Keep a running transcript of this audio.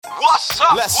What's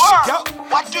up, Let's world? go.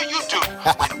 What do you do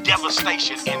when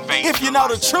devastation invades If you your know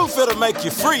life? the truth, it'll make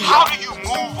you free. How do you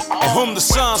move on? And whom the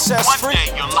sun sets One free day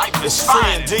your life is is free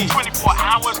fine. indeed. 24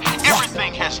 hours,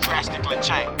 everything has drastically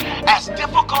changed. As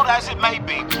difficult as it may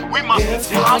be, we must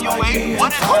evaluate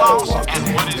what is lost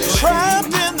and what is lived.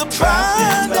 Trapped in the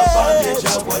bondage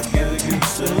of what you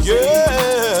used to be.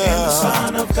 In the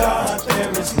Son of God, there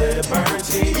is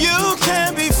liberty. You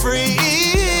can be free.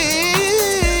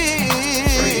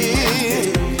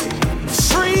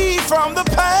 Free from the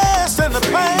past and the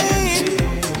pain.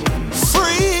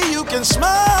 Free, you can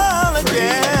smile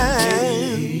again.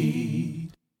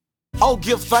 Oh,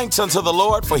 give thanks unto the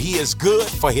Lord, for he is good,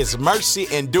 for his mercy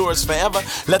endures forever.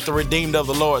 Let the redeemed of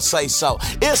the Lord say so.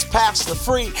 It's Pastor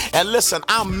Free, and listen,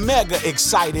 I'm mega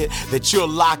excited that you're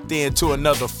locked into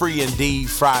another Free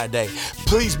Indeed Friday.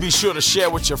 Please be sure to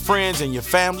share with your friends and your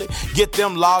family. Get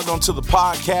them logged onto the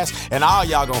podcast, and all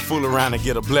y'all gonna fool around and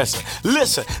get a blessing.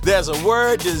 Listen, there's a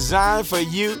word designed for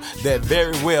you that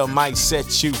very well might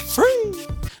set you free.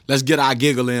 Let's get our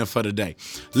giggle in for today.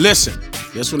 Listen,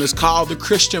 this one is called The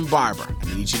Christian Barber. I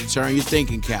need you to turn your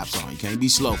thinking caps on. You can't be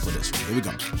slow for this one. Here we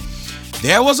go.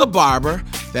 There was a barber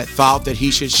that thought that he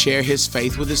should share his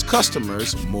faith with his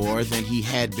customers more than he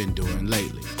had been doing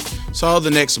lately. So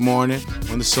the next morning,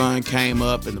 when the sun came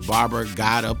up and the barber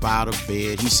got up out of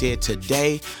bed, he said,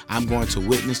 "Today, I'm going to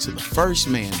witness to the first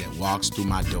man that walks through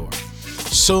my door."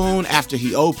 Soon after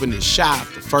he opened his shop,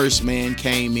 the first man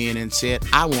came in and said,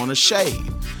 "I want a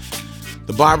shave."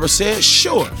 The barber said,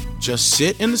 "Sure, just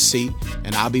sit in the seat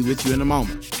and I'll be with you in a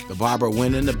moment." The barber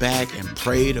went in the back and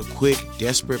prayed a quick,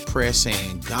 desperate prayer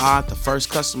saying, "God, the first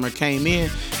customer came in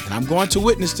and I'm going to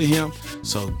witness to him,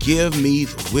 so give me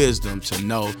the wisdom to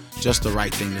know just the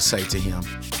right thing to say to him.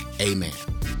 Amen."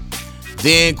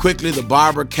 Then quickly the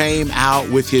barber came out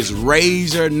with his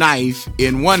razor knife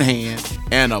in one hand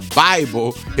and a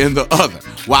Bible in the other,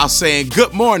 while saying,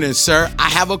 "Good morning, sir. I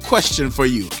have a question for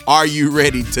you. Are you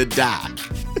ready to die?"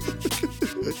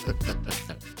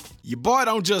 Your boy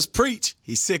don't just preach.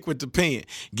 He's sick with the pen.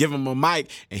 Give him a mic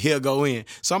and he'll go in.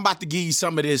 So I'm about to give you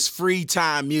some of this free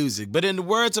time music. But in the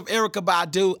words of Erykah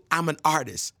Badu, I'm an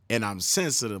artist and I'm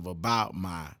sensitive about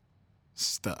my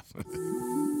stuff.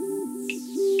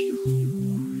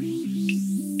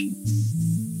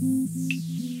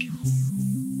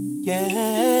 Yeah,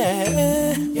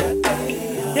 yeah,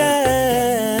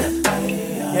 yeah,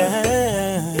 yeah.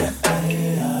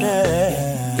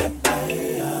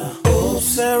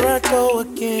 Oops, there I go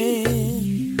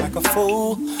again, like a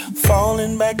fool,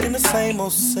 falling back in the same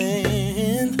old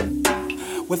sin.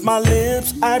 With my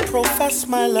lips, I profess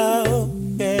my love,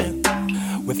 yeah.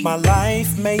 With my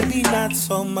life, maybe not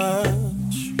so much.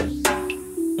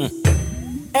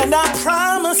 And I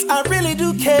promise I really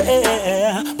do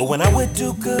care. But when I would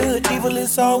do good, evil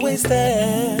is always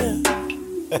there.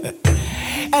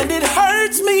 And it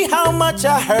hurts me how much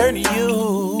I hurt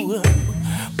you.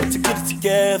 But to get it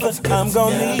together, I'm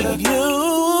gonna need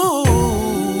you.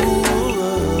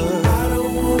 I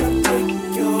don't wanna break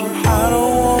your heart. I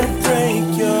don't wanna break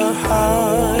your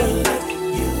heart.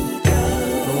 I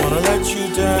don't wanna let you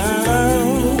down.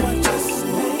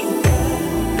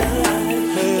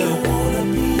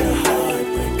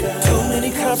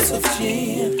 Cups of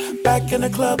gin, back in the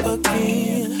club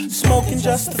again, smoking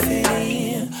just to fit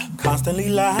in, constantly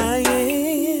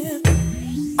lying.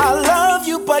 I love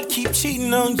you but keep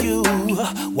cheating on you.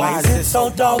 Why is it so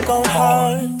doggone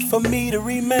hard for me to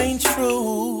remain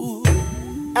true?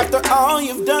 After all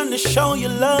you've done to show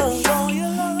your love,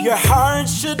 your heart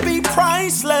should be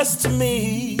priceless to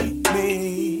me.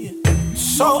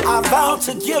 So I vow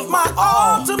to give my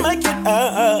all to make it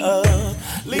up.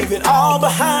 Leave it all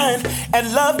behind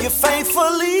and love you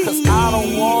faithfully. 'Cause I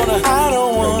don't wanna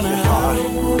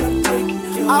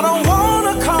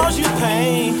cause you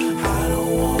pain.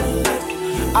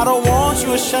 I don't want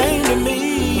you ashamed of me.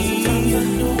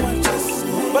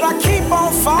 But I keep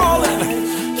on falling,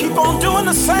 keep on doing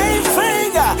the same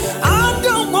thing. I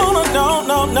don't wanna, no.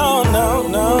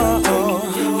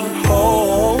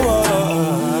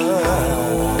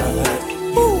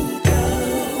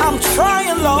 I'm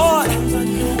trying, Lord,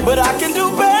 but I can do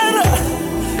better.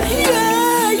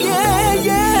 Yeah.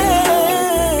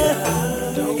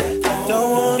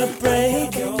 Don't wanna break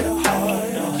your heart.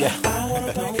 Yeah.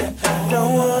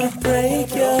 Don't wanna break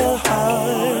your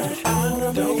heart.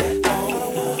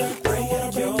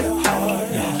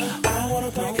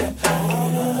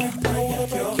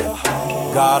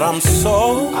 God, I'm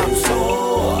so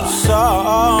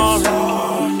sorry.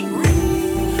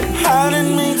 I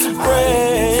didn't mean to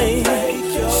break.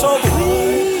 So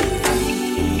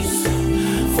please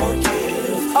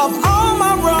forgive of all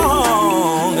my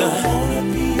wrong.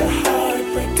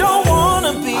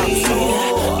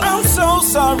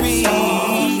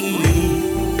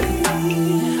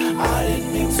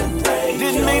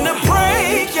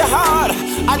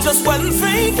 just wasn't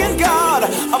thinking, God,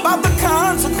 about the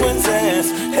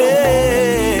consequences.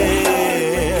 Hey,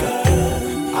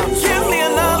 give me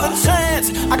another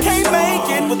chance. I can't make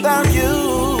it without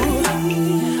you.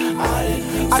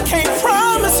 I can't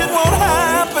promise it won't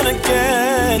happen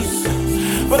again,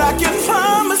 but I can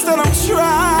promise that I'm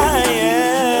trying.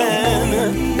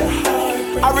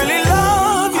 I really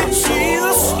love you,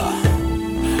 Jesus.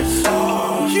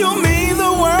 You mean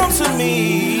the world to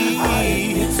me. I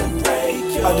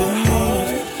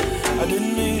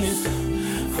didn't mean it.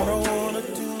 I don't wanna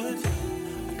do it.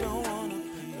 I don't wanna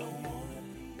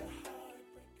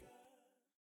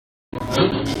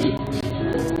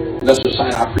be. Let's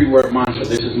recite our pre-word mantra.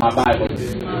 This is my Bible,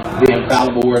 the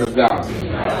infallible word of God.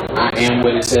 I am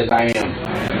what it says I am.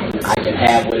 I can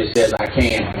have what it says I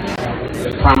can.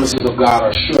 The promises of God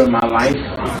are sure in my life.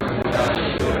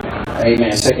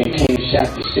 Amen. 2 Kings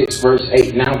chapter 6 verse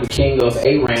 8. Now the king of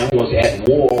Aram was at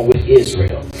war with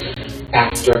Israel.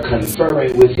 After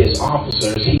conferring with his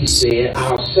officers, he said,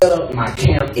 I'll set up my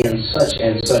camp in such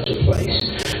and such a place.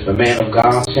 The man of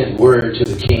God sent word to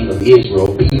the king of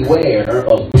Israel, beware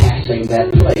of passing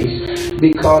that place,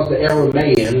 because the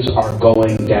Arameans are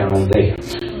going down there.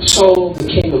 So the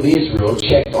king of Israel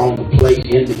checked on the place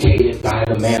indicated by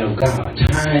the man of God.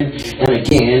 Time and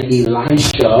again,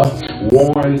 Elisha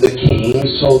warned the king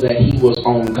so that he was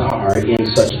on guard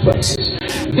in such places.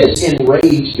 This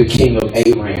enraged the king of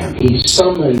Aram. He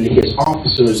summoned his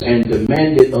officers and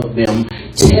demanded of them,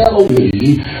 tell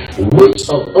me which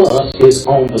of us is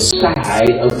on the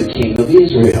side of the king of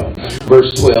Israel.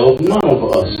 Verse 12, none of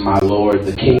us, my lord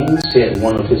the king, said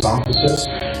one of his officers.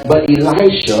 But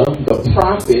Elisha, the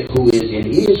prophet who is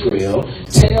in Israel,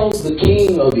 tells the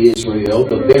king of Israel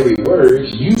the very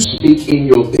words you speak in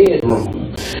your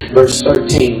bedroom. Verse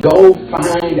 13, go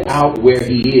find out where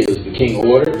he is, the king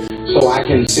ordered, so I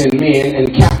can send men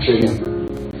and capture him.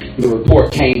 The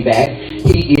report came back,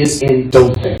 he is in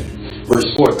Dothan.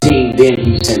 Verse 14, then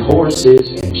he sent horses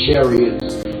and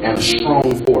chariots and a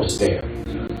strong force there.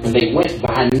 And they went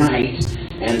by night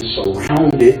and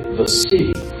surrounded the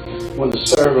city. When the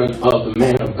servant of the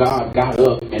man of God got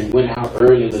up and went out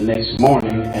early the next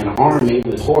morning, an army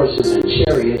with horses and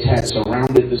chariots had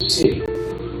surrounded the city.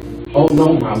 Oh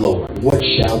no, my lord, what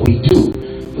shall we do?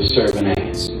 The servant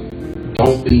asked.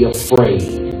 Don't be afraid,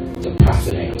 the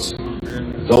prophet answered.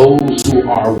 Those who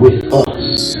are with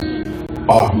us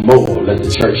are more, let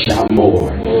the church shout more,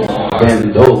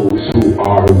 than those who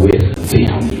are with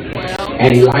them.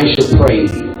 And Elisha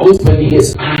prayed, open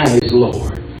his eyes,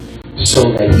 Lord, so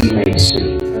that he may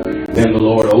see. Then the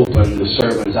Lord opened the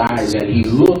servant's eyes, and he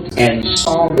looked and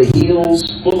saw the hills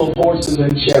full of horses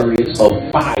and chariots of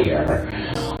fire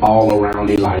all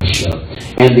around Elisha.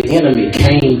 And the enemy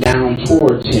came down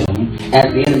towards him.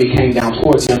 As the enemy came down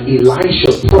towards him,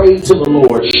 Elisha prayed to the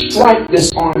Lord, strike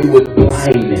this army with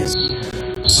blindness.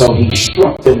 So he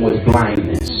struck them with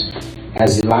blindness,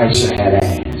 as Elisha had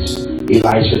asked.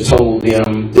 Elisha told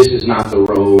them, this is not the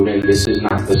road and this is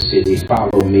not the city.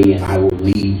 Follow me and I will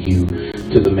lead you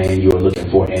to the man you are looking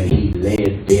for. And he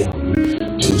led them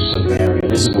to Samaria.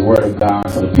 This is the word of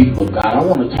God for the people of God. I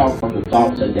want to talk from the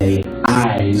thought today,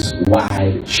 eyes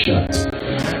wide shut.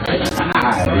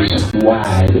 Eyes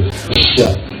wide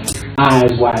shut.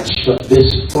 Eyes wide shut.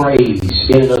 This phrase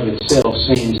in and of itself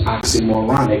seems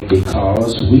oxymoronic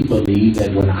because we believe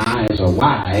that when eyes are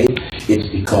wide, it's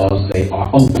because they are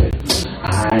open.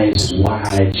 Eyes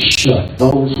wide shut.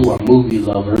 Those who are movie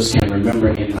lovers can remember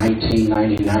in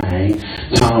 1999,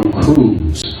 Tom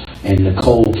Cruise and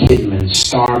Nicole Kidman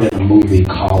starred in a movie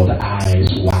called Eyes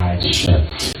Wide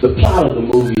Shut. The plot of the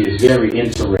movie is very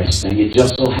interesting. It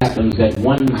just so happens that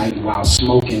one night while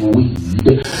smoking weed,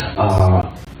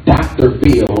 Dr.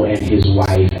 Bill and his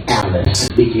wife Alice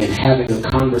begin having a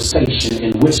conversation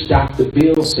in which Dr.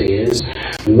 Bill says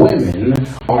women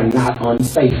are not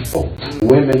unfaithful.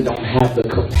 Women don't have the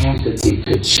capacity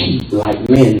to cheat like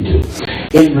men do.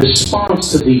 In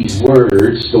response to these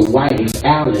words, the wife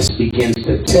Alice begins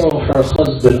to tell her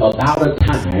husband about a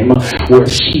time where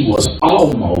she was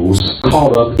almost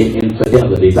caught up in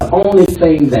infidelity. The only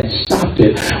thing that stopped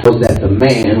it was that the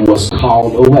man was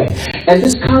called away. And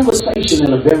this conversation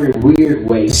in a very weird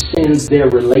way sends their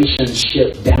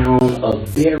relationship down a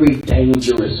very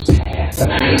dangerous path,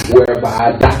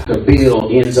 whereby Dr. Bill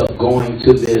ends up going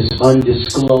to this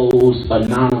undisclosed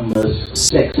anonymous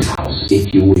sex house,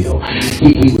 if you will.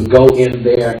 he would go in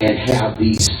there and have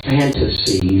these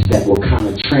fantasies that were kind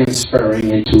of transferring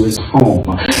into his home.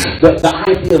 The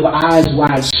idea of Eyes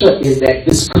Wide Shut is that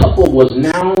this couple was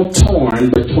now torn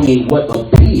between what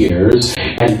appears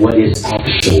and what is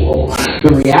actual.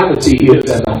 The reality is,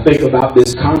 as I think about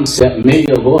this concept, many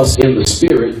of us in the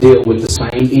spirit deal with the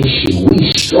same issue.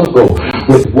 We struggle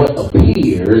with what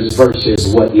appears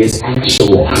versus what is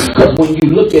actual. Because when you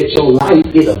look at your life,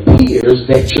 it appears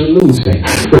that you're losing.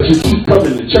 But you keep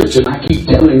coming to church and I keep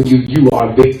telling you, you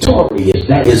are victorious.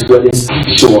 That is what is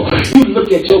actual. You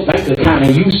look at your bank account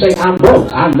and you say, I'm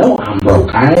broke. I know I'm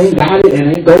broke. I ain't got it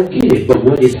and ain't gonna get it. But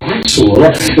what is actual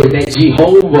is that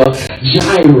Jehovah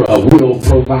Jireh will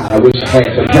provide. I wish I had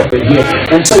some help in here.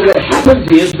 And so what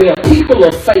happens is there are people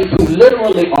of faith who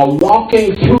literally are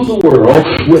walking through the world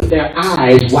with their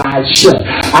eyes wide shut.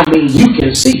 I mean, you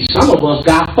can see some of us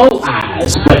got full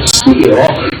eyes, but still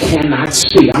cannot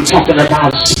see. I'm talking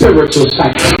about spiritual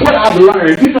sight. What I've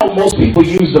learned, you know, most people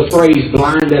use the phrase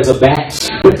blind as a bat,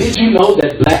 but did you know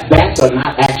that black bats are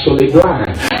not actually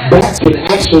blind? Bats can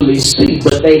actually see,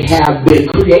 but they have been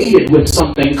created with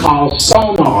something called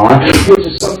sonar, which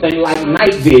is something like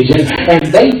night vision,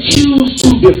 and they choose to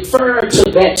defer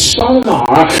to that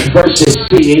sonar versus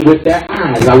seeing with their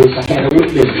eyes. I wish I had a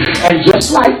witness. And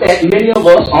just like that, many of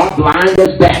us are blind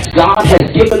as bats. God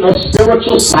has given us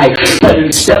spiritual sight, but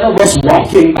instead of us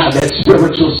walking by that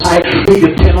spiritual sight, we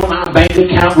depend on our bank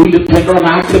account, we depend on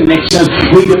our connections,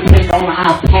 we depend on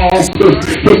our past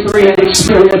history and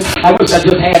experience. I wish I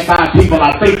just had 5 people.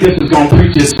 I think this is going to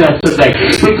preach itself today.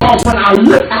 Because when I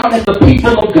look out at the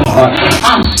people of God,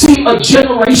 I see a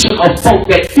generation of folk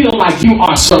that feel like you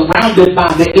are surrounded by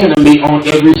the enemy on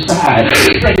every side.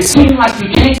 That it seems like you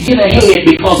can't get ahead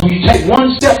because when you take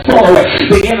one step forward,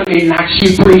 the enemy knocks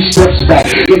you 3 steps back.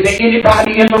 Is there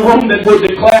anybody in the room that would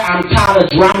declare, I'm tired of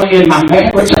drama in my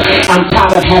marriage, I'm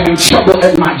tired of having trouble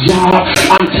at my job,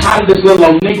 I'm tired of this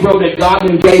little old Negro that God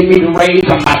gave me to raise,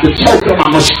 I'm about to choke him,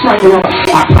 I'm going to strangle him,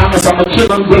 I promise I'm going to kill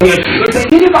him dead. Is there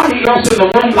anybody else in the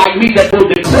room like me that will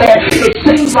declare, it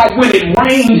seems like when it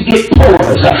rains, it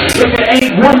pours. If it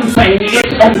ain't one thing,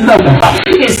 it's another.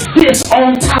 It's this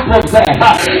on top of that.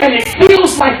 And it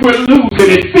feels like we're losing.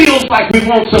 It feels like we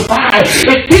won't survive.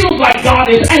 It feels like God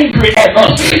is angry at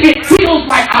us. It feels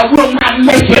like I will not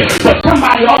make it. But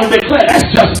somebody ought to declare, that's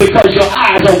just because your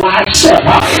eyes are wide shut.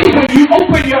 When you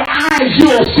open your eyes,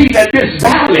 you'll see that this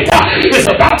valley is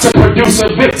about to produce a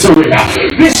victory.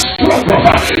 This struggle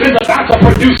is about to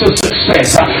produce a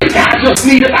success. I just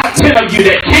need about 10 of you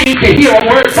that came to hear a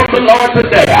word from the Lord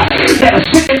today, that are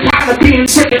sick and tired of being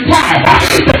sick and tired,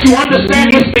 that you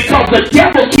understand it's because the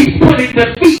devil keeps putting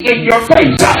defeat in your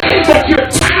face, that you're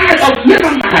tired of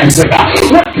minimizing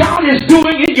what God is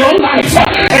doing in your life,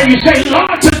 and you say,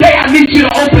 Lord, today I need you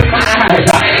to open my eyes.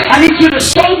 I need you to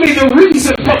show me the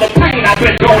reason for the pain I've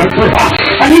been going through.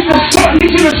 I need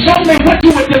you to show me what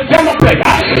you were developing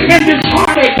in this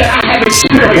heartache that I have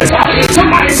experienced.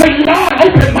 Somebody say, Lord,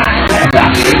 open my eyes.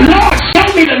 Lord, show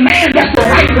me the man that's the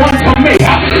right one for me,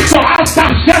 so I'll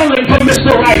stop settling for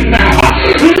Mr. Right now.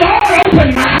 Lord, open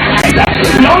my eyes.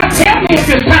 Lord, tell me if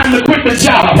it's time to quit the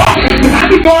job. I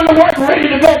be going to work ready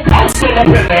to go postal up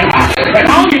in there, and I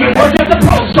don't even work at the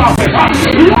post office.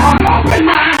 Lord, open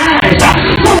my eyes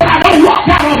so that I don't walk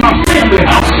out on my family.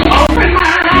 Open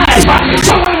my eyes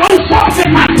so I don't forfeit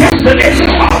my destiny.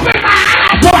 Open my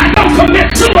eyes so I don't commit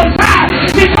suicide,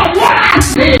 because what I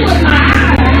see with my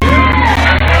eyes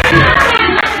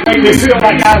make me feel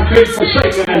like I've been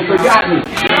forsaken and forgotten.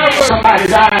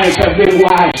 Somebody's eyes have been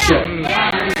wide shut.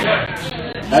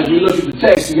 As we look at the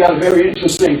text, we got a very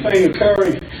interesting thing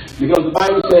occurring, because the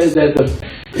Bible says that the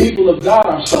people of God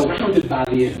are surrounded by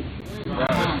the enemy.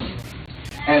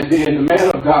 And then the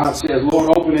man of God says,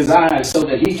 Lord, open his eyes so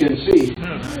that he can see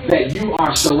that you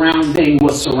are surrounding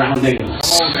what's surrounding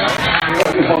us.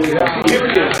 Here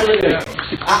it is.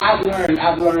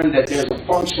 I've learned that there's a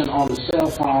function on the cell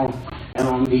phone and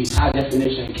on these high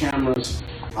definition cameras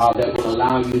that will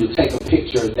allow you to take a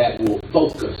picture that will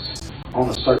focus on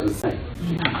a certain thing.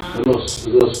 The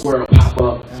little square will pop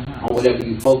up on whatever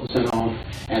you're focusing on,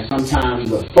 and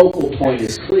sometimes the focal point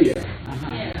is clear,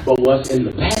 but what's in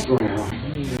the background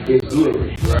is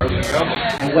blurry.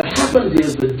 And what happens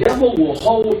is the devil will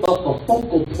hold up a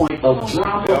focal point of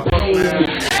drama, pain,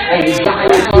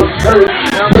 anxiety, hurt,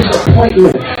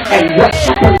 disappointment. And what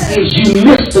happens is you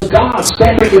miss the God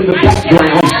standing in the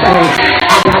background saying,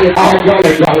 I got it all.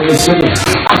 Y'all listen to me.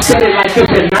 I said it like this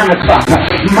at 9 o'clock.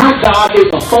 My God is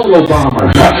a photo bomber.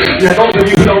 Now, those of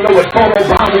you who don't know what photo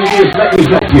bombing is, let me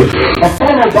help you. A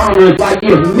photo bomber is like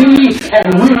if me and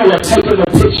Will are taking a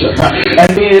picture, and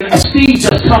then Steve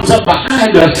just comes up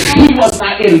behind us. He was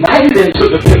not invited into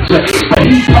the picture, but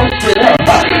he posted up.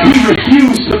 He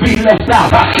refused to be left out.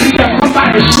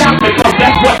 Somebody shout, because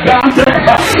that's what God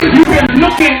does. You've been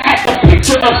looking at the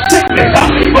picture of sickness,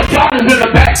 but God is in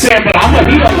the back saying, but I'm a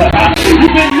healer.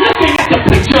 You've been looking at the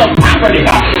picture of poverty.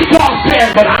 God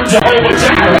says, but I'm Jehovah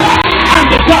Jireh. I'm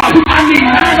the God. I need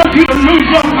none of you to lose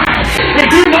your mind. If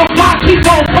you know God keeps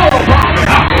on photobomb,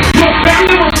 your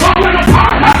family was falling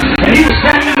apart, and he was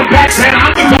standing in the back saying,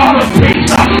 I'm the God of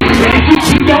peace. And if you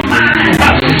keep your mind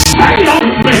stayed on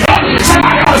me,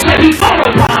 somebody else said he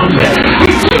photobombs it.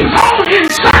 He keeps on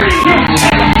inserting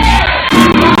himself.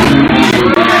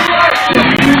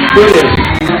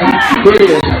 Here it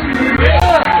is.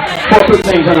 4 quick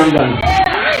things and I'm done.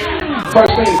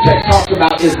 First thing the text talks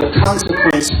about is the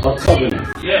consequence of covenant.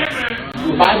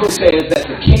 The Bible says that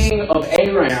the king of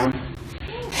Aram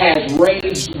has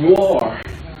waged war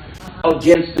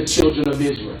against the children of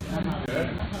Israel.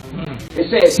 It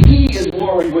says he is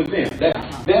warring with them.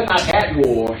 They're not at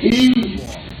war. He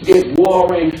is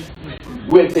warring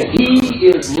with them. He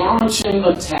is launching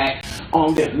attack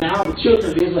on them. Now the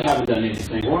children of Israel haven't done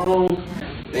anything wrong.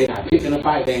 They're not picking a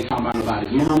fight. They ain't talking about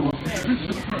nobody's mama.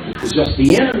 It's just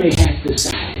the enemy has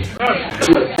decided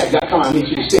to attack. Come on, I need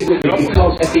you to stick with me,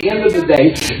 because at the end of the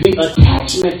day, the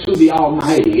attachment to the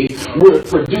Almighty will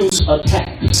produce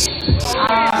attacks.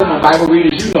 Come on, Bible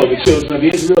readers, you know the children of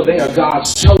Israel. They are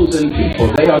God's chosen people.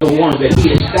 They are the ones that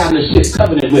He established His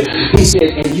covenant with. He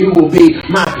said, and you will be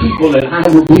my people and I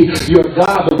will be your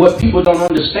God. But what people don't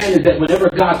understand is that whenever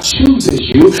God chooses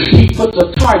you, He puts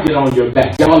a target on your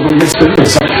back. Y'all don't listen to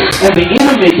this. And the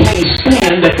enemy can't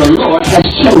stand that the Lord has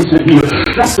chosen you.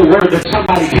 That's the word that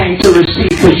somebody came to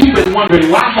receive, because you've been wondering,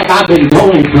 why have I been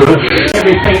going through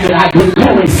everything that I've been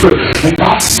going through? And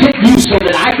God sent you so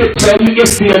that I could tell you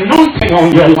it's the anointing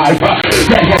on your life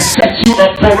that has set you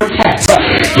up for attack.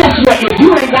 Guess what? If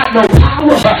you ain't got no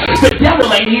power, the devil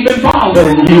ain't even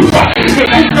bothering you. If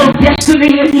there's no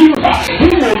destiny in you, he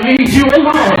will leave you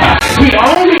alone. He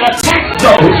only attacks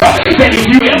those that if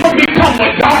you ever become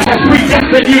what God has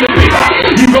predestined you to be,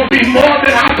 you're going to be more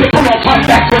than I can. Come on, come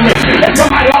back to me. And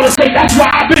somebody ought to say, that's why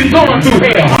I've been going through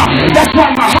hell. That's why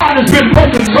my heart has been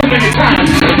broken so many times.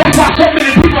 That's why so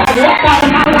many people have walked out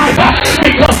of my life.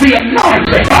 Because the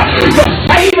anointing, the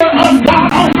favor of God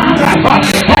on my life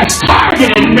has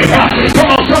targeted me.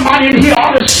 Come on, somebody in here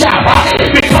ought to shout.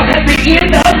 Because at the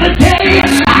end of the day,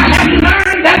 I have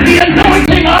learned that the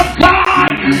anointing of God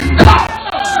costs.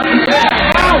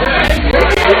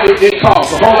 It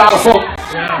costs. A whole lot of folks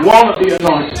want to be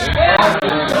anointed.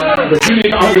 But you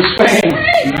need to understand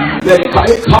that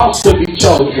it costs to be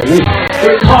chosen.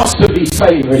 It costs to be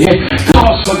favored. It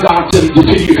costs for God to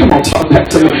you. Come on, talk back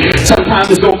to me. Sometimes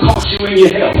it's going to cost you in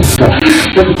your health.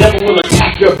 But the devil will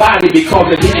attack your body because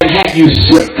if he can have you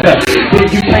sick, then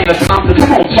you can't accomplish.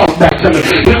 Come on, talk back to me.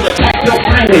 He'll attack your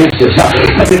finances.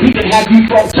 But if he can have you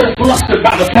so flustered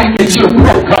by the fact that you're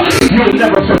broke, you'll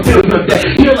never fulfill your debt.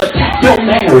 He'll attack your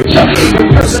marriage. The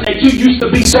person that you used to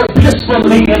be so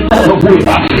blissfully in love with,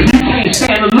 you can't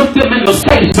stand to look them in the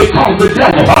face because the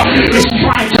devil is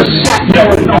trying to sap your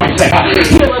anointing.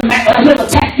 He'll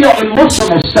attack your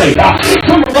emotional state.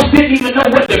 Some of us didn't even know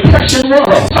what depression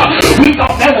was. We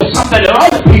thought that was something that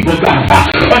other people got.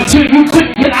 Until you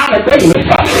couldn't get out of bed.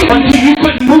 Until you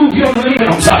couldn't move your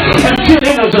limbs. Until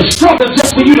it was a struggle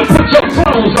just for you to put your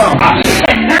clothes on.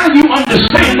 And now you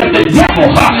understand that the devil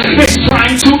is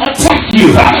trying to attack you.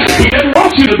 He doesn't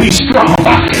want you to be strong.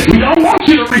 He don't want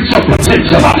you to reach your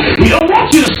potential. He don't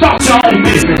want you to start your own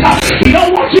business. He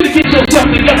don't want you to get yourself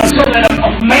together so that a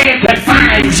man can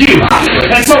find you.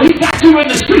 And so he got you in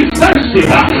the street thirsty,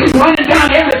 running down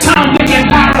every town getting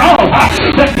tired of.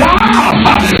 But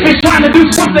God is trying to do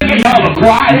something in y'all are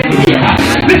quiet in here.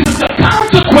 This is the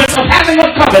consequence of having a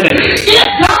covenant. If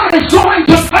God is going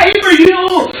to favor you,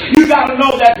 you got to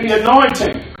know that the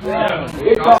anointing,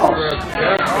 it costs.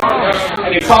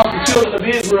 And it cost the children of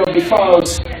Israel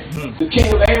because the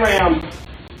king of Aram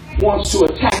wants to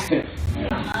attack them.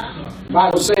 The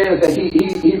Bible says that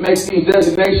he makes these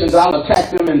designations. I'll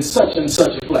attack them in such and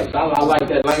such a place. I like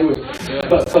that language.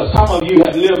 But some of you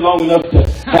have lived long enough to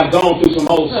have gone through some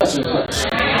old such and such.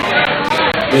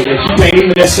 If you can't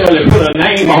even necessarily put a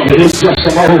name on it, it's just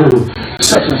some old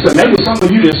such and such. Maybe some of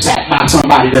you just sat by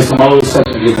somebody that's some old such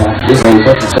and such. This old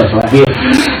such and such right here.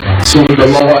 Soon the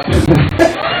Lord.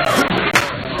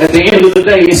 At the end of the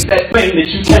day, it's that thing that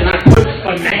you cannot put a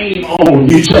a name on.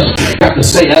 You just got to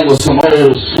say that was some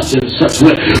old such and such.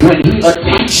 When he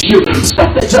attacks you,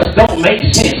 stuff that just don't make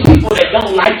sense. People that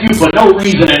don't like you for no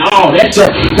reason at all. That's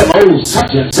just some old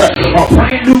such and such. A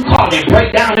brand new car that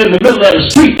break down in the middle of the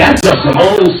street. That's just some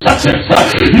old such and such.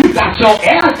 You got your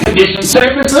air conditioning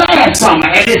service last summer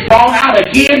and it's falling out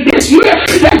again this year.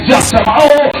 That's just some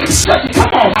old such.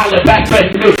 Come on, holler back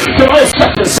at me. Some old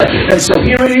such and such. And so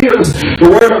here it is. The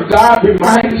Word of God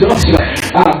reminds us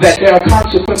that there are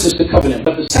consequences to covenant.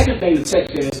 But the second thing the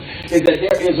text is that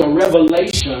there is a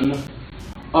revelation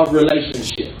of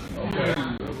relationship.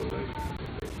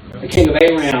 The king of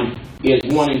Aram is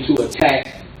wanting to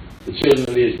attack the children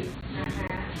of Israel.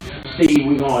 See,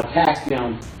 we're going to attack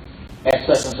them at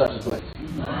such and such a place.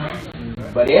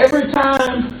 But every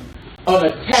time an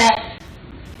attack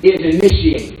is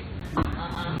initiated,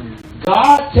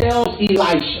 God tells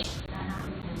Elisha,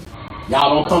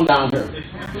 y'all don't come down here.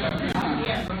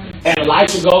 And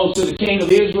Elisha goes to the king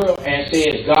of Israel and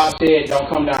says, God said, don't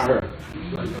come down here.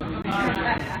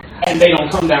 And they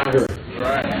don't come down here.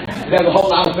 There's a whole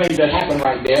lot of things that happen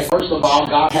right there. First of all,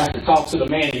 God has to talk to the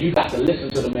man, and you got to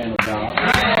listen to the man of God.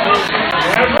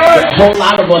 There's a whole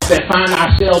lot of us that find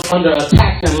ourselves under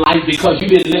attack in life because you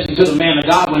didn't listen to the man of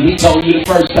God when he told you the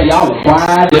first day. Y'all were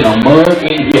quiet in a mug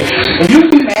in here. And you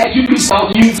be mad, you be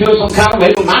salty, you feel some kind of way,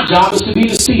 but my job is to be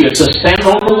the seer, to stand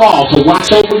on the wall, to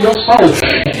watch over your soul.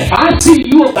 And if I see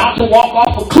you about to walk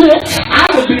off a cliff, I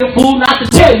would be a fool not to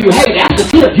tell you, hey, that's a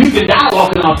cliff. You can die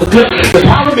walking off the cliff. The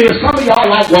problem is some of y'all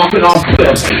like walking off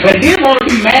cliffs. And then want to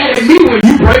be mad at me when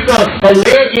you break a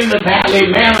leg in the valley,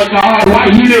 man of God. Why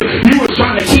you were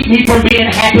trying to keep me from being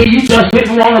happy. You just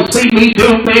didn't want to see me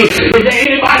do me. Is there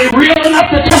anybody real enough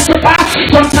to testify?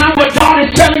 Sometimes what God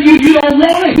is telling you, you don't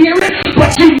want to hear it,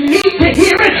 but you need to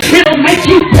hear it. It'll make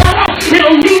you better.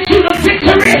 It'll lead you to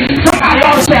victory. Somebody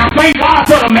ought to say, I thank God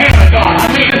for the man of God. I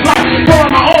mean, it's like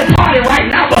throwing my own party right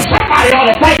now, but somebody ought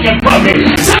to thank him for me.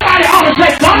 Somebody ought to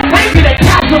say, God, thank you that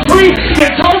Pastor Free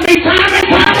has told me time and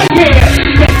time again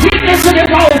that getting into this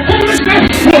old foolishness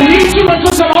will lead you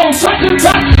into some old such and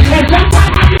such. And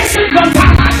sometimes I listen,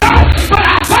 sometimes I don't. But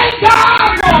I thank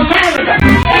God for a man of God.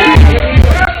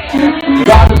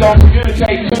 God is going to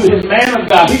communicate to his man of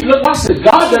God. Look, watch this.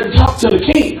 God doesn't talk to the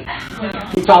king.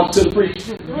 He talks to the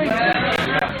preacher.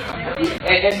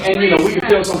 And you know, we can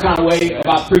feel some kind of way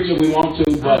about preaching we want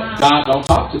to, but God don't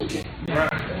talk to the king.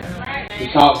 He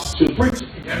talks to the preacher.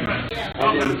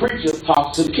 And then the preacher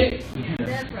talks to the king.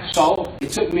 So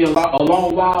it took me a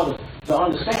long while to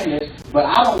understand this, but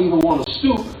I don't even want to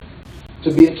stoop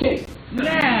to be a king.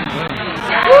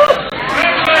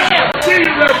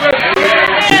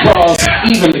 Because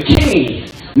even the king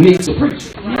needs a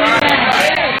preacher.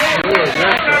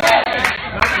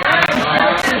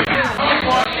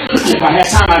 If I had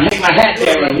time, I'd hang my hat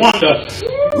there and wonder,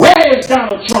 where is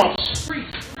Donald Trump's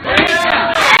preacher?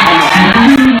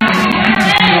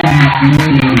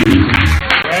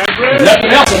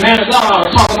 Nothing else, a man of God ought to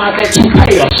talk about that you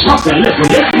pay or something. Listen,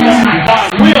 this is what God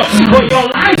will for your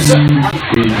life.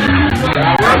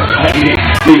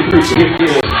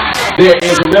 There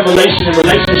is a revelation in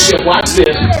relationship. Watch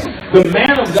this. The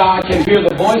man of God can hear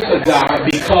the voice of God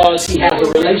because he has a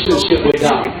relationship with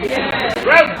God.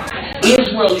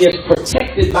 Israel is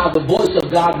protected by the voice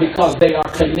of God because they are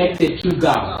connected to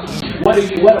God. What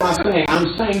am I saying? I'm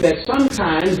saying that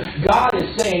sometimes God is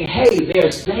saying, hey,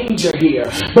 there's danger here.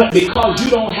 But because you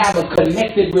don't have a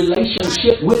connected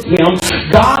relationship with him,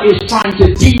 God is trying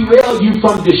to derail you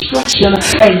from destruction,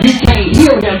 and you can't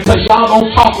hear him because y'all don't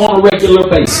talk on a regular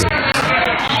basis.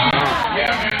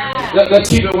 Let's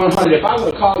keep it 100. If I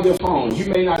were to call your phone, you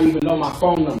may not even know my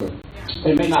phone number.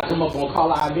 It may not come up on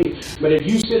caller ID. But if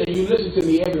you sit and you listen to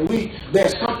me every week,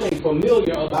 there's something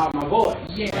familiar about my voice.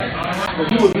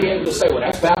 But you would be able to say, well,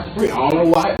 that's Pastor Free. I don't know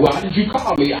why. Why did you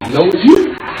call me? I know it's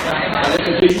you. I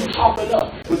listen to you talking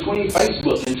up between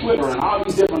Facebook and Twitter and all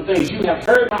these different things. You have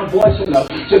heard my voice enough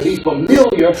to be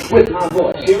familiar with my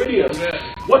voice. Here it is.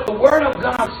 What the Word of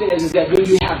God says is that when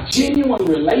you have genuine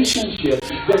relationship,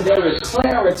 then there is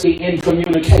clarity in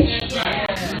communication.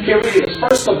 Here it is.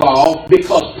 First of all,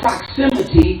 because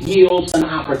proximity yields an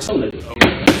opportunity.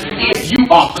 If you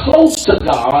are close to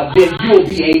God, then you'll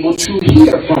be able to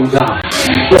hear from God.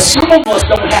 But some of us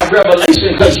don't have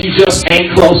revelation because you just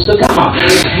ain't close to God.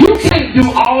 You can't do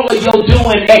all of your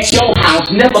doing at your house,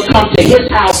 never come to his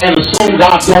house and assume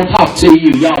God's going to talk to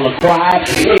you. Y'all are quiet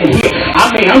in here. I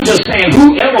mean, I'm just saying,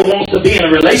 whoever wants to be in a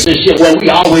relationship where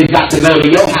we always got to go to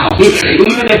your house,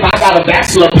 even if I got a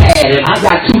bachelor pad and I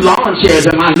got 2 lawn chairs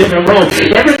in my living room,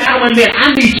 every now and then I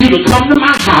need you to come to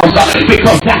my house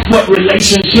because that's what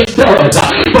relationship does.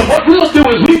 But what we'll do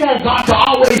is we want God to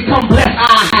always come bless our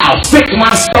fix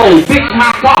my soul, fix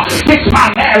my car, fix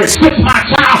my marriage, fix my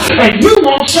child, and you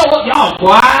won't show up. Y'all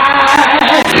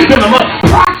quiet.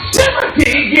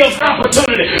 Proximity gives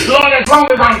opportunity. Lord, as long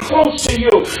as I'm close to you,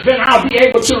 then I'll be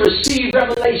able to receive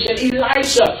revelation.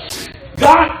 Elisha,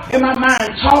 God, in my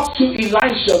mind, talked to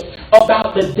Elisha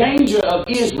about the danger of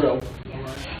Israel.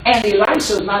 And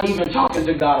Elisha's not even talking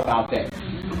to God about that.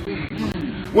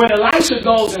 When Elisha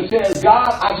goes and says, God,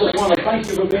 I just want to thank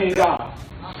you for being God.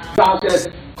 God says,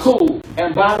 cool.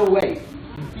 And by the way,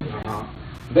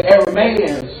 the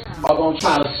Arameans are going to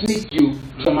try to sneak you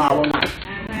tomorrow night.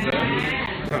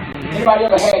 Anybody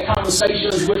ever had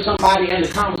conversations with somebody and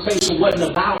the conversation wasn't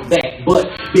about that,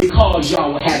 but because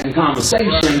y'all were having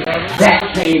conversation, that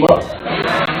came up?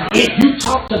 If you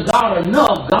talk to God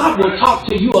enough, God will talk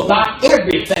to you about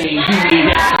everything you need.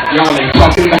 Y'all ain't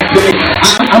talking back to me.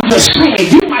 I'm just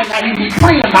saying, you might not even be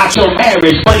praying about your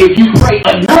marriage, but if you pray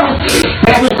enough,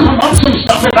 there will come up some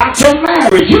stuff about your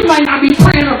marriage. You might not be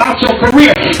praying about your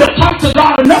career, but talk to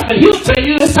God enough and He'll tell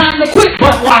you it's time to quit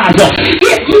Budweiser.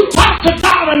 If you talk to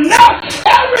God enough,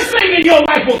 everything in your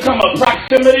life will come up.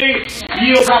 Proximity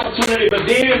yields opportunity, but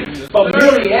then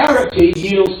familiarity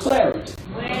yields clarity.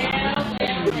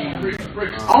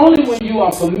 Only when you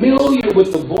are familiar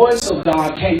with the voice of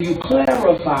God can you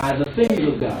clarify the things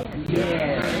of God.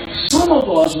 Some of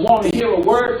us want to hear a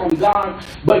word from God,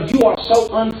 but you are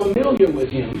so unfamiliar with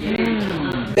Him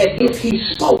that if He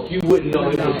spoke, you wouldn't know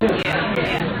it was Him.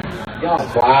 Y'all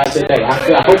quiet today. I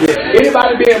hope that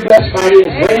anybody being blessed by this,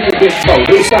 raise your big toe.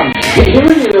 Do something. Here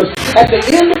it is. At the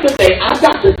end of the day, I've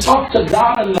got to talk to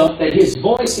God enough that His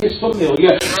voice is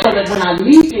familiar so that when I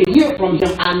need to hear from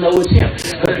Him, I know it's Him.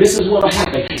 But this is what will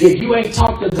happen. If you ain't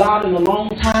talked to God in a long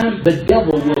time, the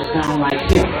devil will sound like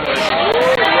Him.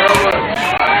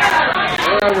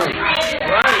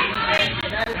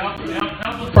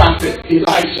 Prophet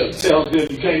Elisha tells them,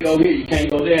 you can't go here, you can't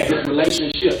go there. His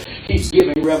relationship keeps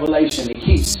giving revelation. It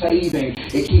keeps saving.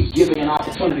 It keeps giving an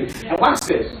opportunity. And watch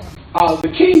this.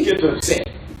 The king gets upset.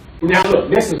 Now look,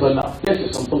 this is enough. This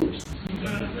is some foolishness.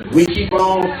 We keep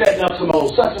on setting up some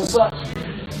old such and such.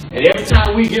 And every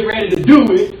time we get ready to do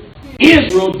it,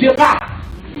 Israel dip out.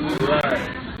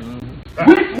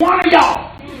 Which one of y'all?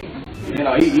 You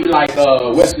know, he like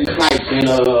Wesley Snipes in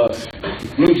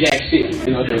New Jack City.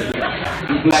 You know, he's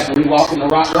black and we walking the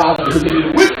rock.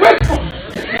 Which one?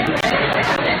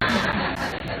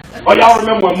 Oh, y'all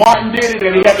remember when Martin did it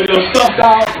and he had the little stuffed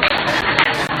dog?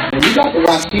 And you got to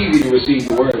watch TV to receive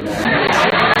the word, man.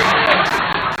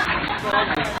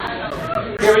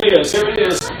 Here it is.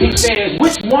 He says,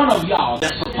 which one of y'all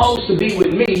that's supposed to be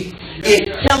with me is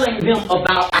telling them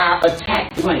about our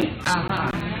attack plan?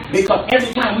 Because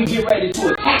every time we get ready to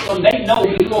attack them, they know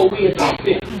before we attack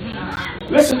them.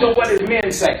 Listen to what his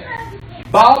men say.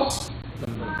 Boss,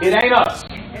 it ain't us.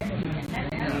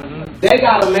 They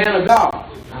got a man of God.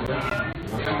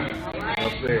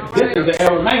 This is the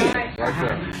Arameans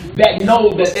that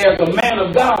know that there's a man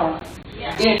of God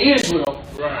in Israel.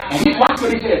 And watch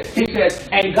what he says. He says,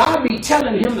 and God be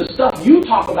telling him the stuff you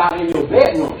talk about in your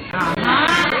bedroom. I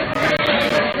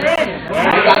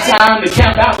ain't got time to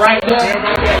camp out right there.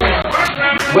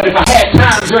 But if I had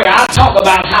time, Dre, I'll talk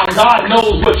about how God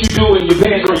knows what you do in your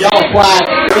bedroom. Y'all quiet.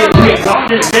 God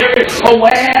is very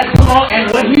aware. Come on. And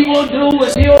what He will do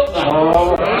is He'll...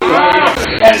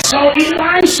 And so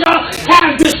Elisha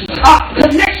has this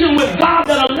connection with God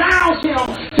that allows him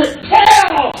to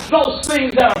tell those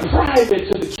things that are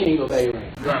private to the king of Aram.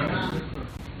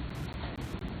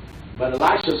 But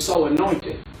Elisha's so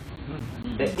anointed,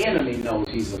 the enemy knows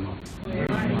he's anointed.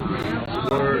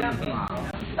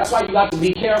 That's why you got to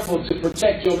be careful to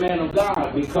protect your man of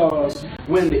God, because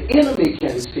when the enemy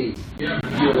can see you're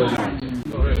anointed,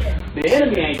 the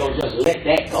enemy ain't going to just let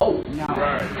that go. No.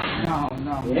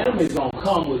 The enemy's going to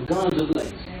come with guns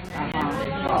ablaze. I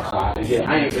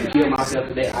ain't going to kill myself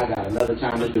today. I got another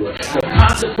time to do it. The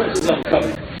consequences of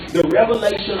covenant. The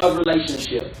revelation of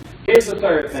relationship. Here's the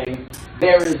third thing.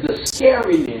 There is the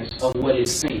scariness of what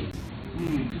is seen.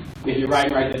 If you're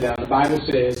writing that down, the Bible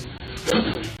says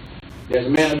there's a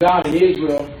man of God in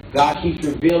Israel. God keeps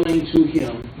revealing to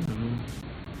him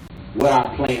what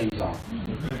our plans are.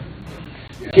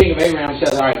 The king of Aram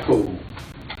says, all right, cool.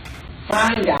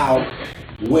 Find out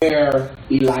where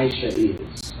Elisha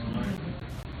is.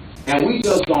 And we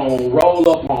just gonna roll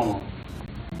up on him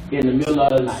in the middle of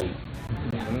the night.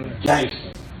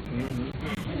 Gangster.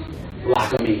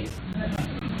 Lock him in.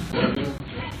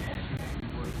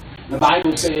 The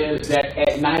Bible says that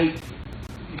at night,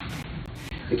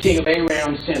 the king of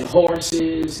Aram sent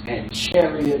horses and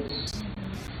chariots.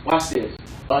 Watch this.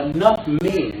 Enough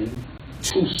men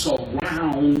to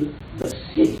surround the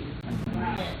city.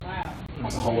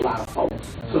 That's a whole lot of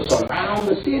folks. To surround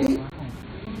the city,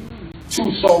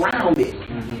 to surround it,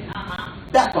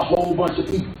 that's a whole bunch of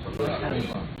people.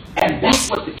 And that's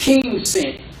what the king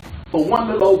sent for one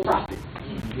little old prophet.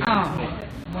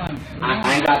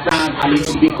 I ain't got time. I need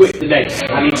to be quick today.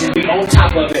 I need to be on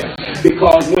top of it.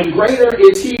 Because when greater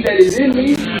is he that is in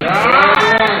me than he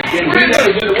that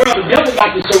is in the world, the devil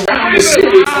got to surround the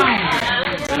city.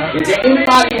 Is there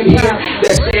anybody in here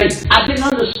that says, I didn't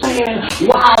understand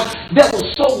why there was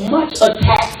so much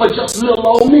attack for just little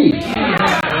old me?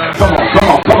 Come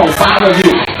on, 5 of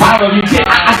you.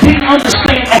 I didn't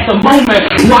understand at the moment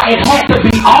why it had to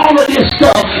be all of this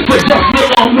stuff for just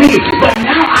little old me. But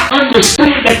now I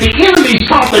understand that the enemy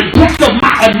saw the depth of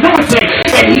my anointing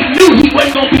and he knew he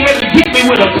wasn't going to be able to get me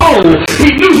with a cold.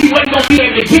 He knew he wasn't going to be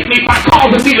able to get me by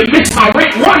causing me to miss my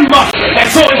rent 1 month. And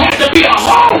so it had to be a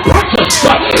whole bunch of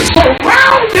stuff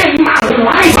surrounding my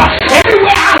life.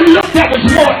 Everywhere I looked, there was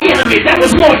more enemy, there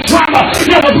was more drama,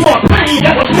 there was more pain,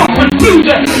 there was more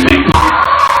confusion.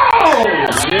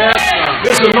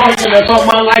 This anointing that's on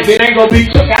my life, it ain't gonna be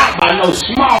took out by no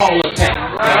small attack.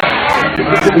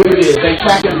 Here it is. They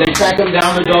track him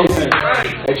down the Dothan.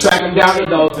 They track him down the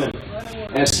Dothan.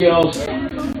 And Skills,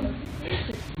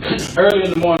 early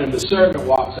in the morning, the servant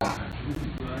walks out.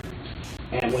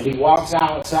 And when he walks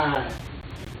outside,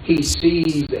 he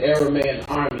sees the Aramean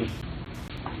army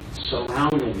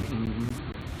surrounding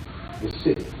the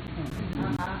city.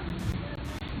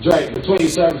 Drake, between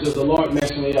services, the Lord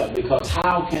messed me up because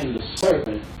how can the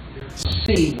servant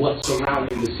see what's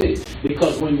surrounding the city?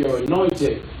 Because when you're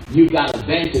anointed, you got a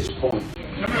vantage point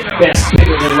that's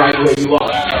bigger than right where you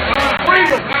are.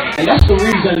 And that's the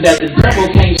reason that the devil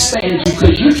can't stand you,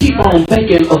 because you keep on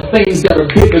thinking of things that are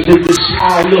bigger than this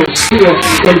small little sphere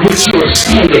in which you are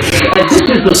standing. And this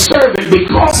is the servant,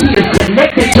 because he is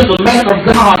connected to the man of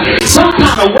God. Some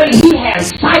kind of way he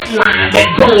has sight line that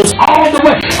goes all the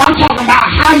way. I'm talking about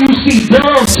how you see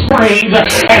Dove Springs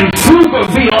and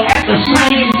Pflugerville at the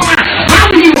same time. How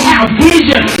do you have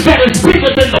vision that is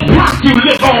bigger than the block you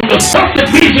live on, the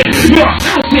subdivision your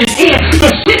house is in,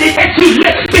 the city that you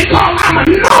live? Because I'm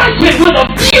anointed with a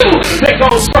view that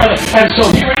goes further. And so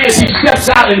here it is. He steps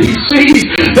out and he sees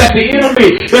that the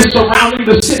enemy is surrounding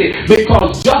the city.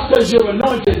 Because just as you're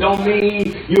anointed don't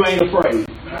mean you ain't afraid.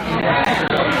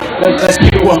 Let's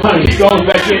keep it 100. He goes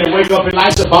back in and wake up and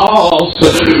lights the balls.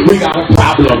 We got a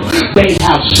problem. They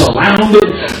have surrounded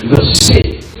the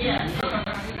city.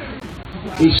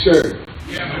 He's scared.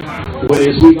 What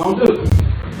is we gonna do?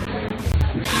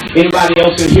 Anybody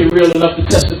else in here real enough to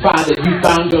testify that you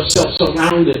found yourself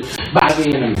surrounded by the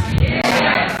enemy?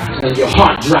 And your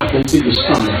heart dropped into your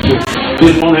stomach. You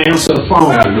didn't want to answer the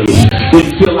phone.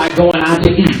 Didn't feel like going out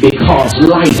to eat because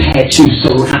life had you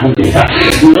surrounded.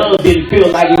 Love didn't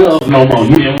feel like love no more.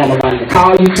 You didn't want nobody to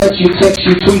call you, touch you, text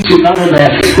you, tweet you, none of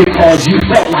that, because you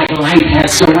felt like life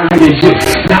had surrounded you.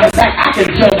 Matter of fact, I can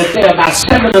tell that there are about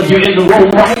 7 of you in the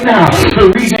room right now. The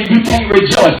reason you can't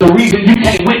rejoice, the reason you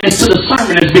can't witness to the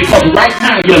sermon is because right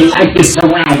now your life is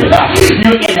surrounded.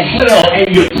 You're in hell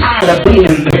and you're tired of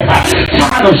being there.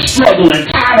 Tired of struggling,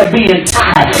 tired of being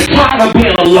tired of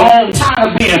being alone,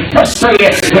 tired of being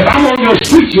frustrated. If I'm on your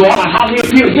street, you ought to holler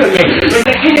if you hear me. Is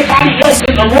there anybody else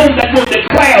in the room that will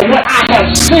declare what I have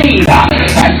seen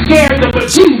has scared the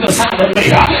bejesus out of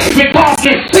me? Because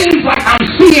it seems like I'm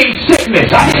seeing sickness,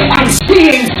 I'm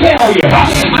seeing failure,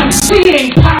 I'm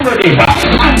seeing poverty,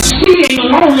 I'm seeing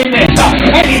loneliness,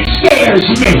 and it scares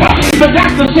me. The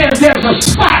doctor says there's a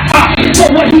spot, so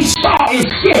what he saw is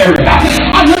scary.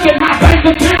 I look at my bank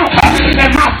account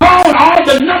and my phone, all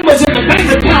the numbers in the bank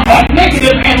account are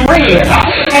negative and red,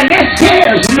 and that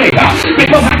scares me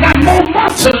because I got more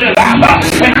months to live out,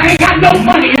 and I ain't got no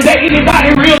money. Is there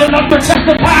anybody real enough to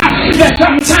testify that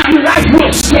sometimes life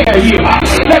will scare you,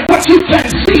 that what you can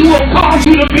see will cause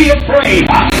you to be afraid?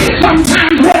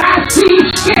 Sometimes what I see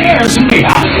scares me,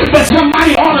 but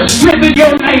somebody ought to strengthen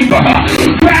your neighbor,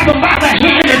 grab them by the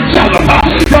hand and tell them,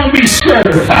 don't be scared.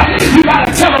 You gotta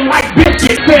tell them like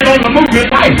Biscuit said on the movie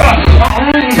Life,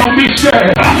 don't be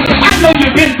scared. I know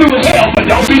you've been through hell, but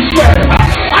don't be scared.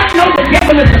 I know the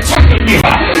devil is attacking you,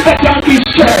 but don't be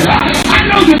scared. I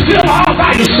know you feel all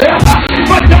by yourself,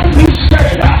 but don't be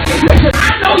scared. Listen, I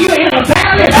know you're in a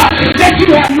valley that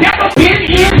you have never been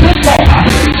in before.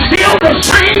 Still the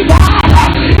same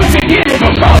God. You can get it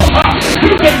before.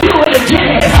 You can do it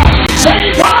again.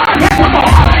 Same God. Come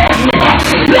on,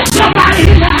 look somebody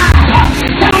in the eye.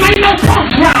 Tell them ain't no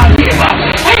punks around here.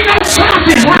 Ain't no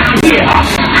chances around here.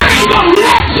 I ain't gonna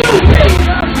let you be.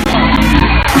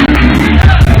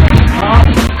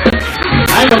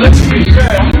 I ain't gonna let you be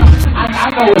scared. I I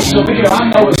know it's severe.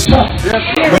 I know it's tough.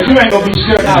 But you ain't going to be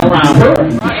scared out around her.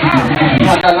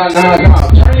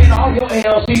 Turn in all your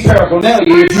ALC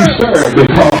paraphernalia if you serve.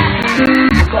 Because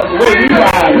the way we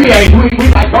ride, we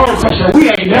like blood pressure.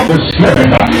 We ain't never scared.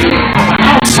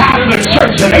 Outside of the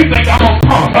church and they think I'm a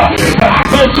punk. But I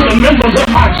go to the members of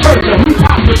my church and we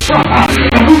pop the trunk.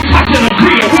 And we touch and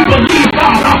agree and we believe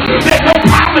God. There's no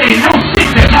poverty, no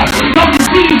sickness, no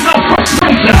disease, no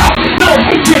frustration, no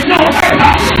hatred, no hurt.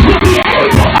 We'll be able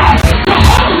to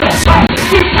hold us,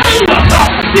 defend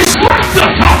us, distract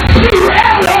us,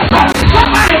 derail us.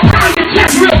 Somebody pound your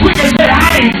chest real quick and say,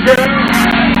 I ain't scared.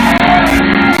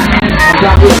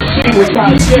 God will see what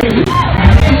God gave you.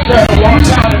 He said, watch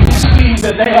out and see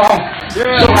that they are.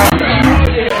 So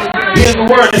here's the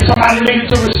word that somebody needed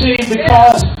to receive,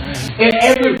 because in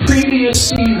every previous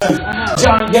season,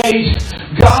 John Gage,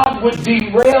 God would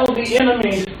derail the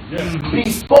enemy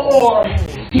before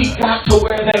he got to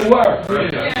where they were.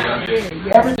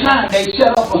 Every time they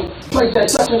set up a place at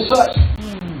such and such,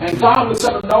 and God would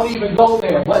tell them, don't even go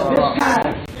there. But this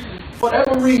time, for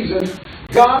whatever reason,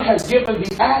 God has given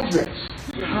the address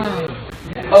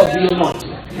of the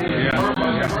anointing.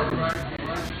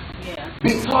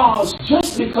 Because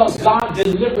just because God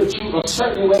delivered you a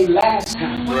certain way last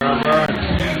time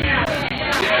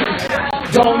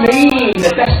don't mean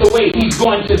that that's the way He's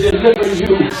going to deliver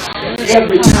you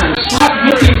every time. Stop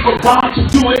looking for God to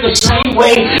do it the same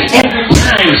way every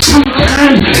time.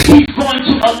 Sometimes He's going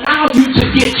to allow you to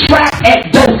get trapped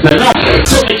at Dothan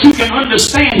so that you can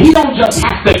understand He don't just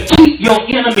have to keep your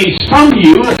enemies from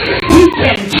you. He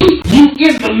can keep you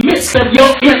in the midst of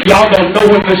your enemy. Y'all don't know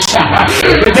when to shout.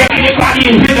 Is there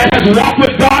anybody in here that has walked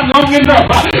with God long enough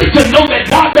to know that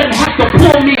God doesn't have to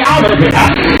pull me out of it?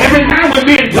 Every now and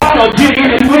then God will get in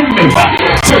and with me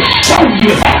to show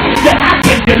you that I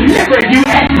can deliver you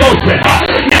at Dothan.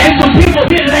 Now there's some people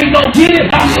here that ain't gonna get it.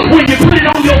 When you put it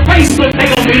on your Facebook,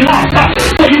 they're gonna be lost.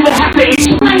 So you're gonna have to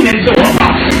explain it to them.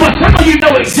 But some of you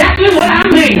know exactly what I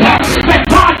mean. That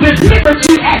God delivered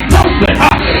you at Dothan.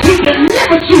 He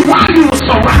delivered you while you were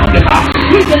surrounded.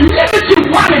 He delivered you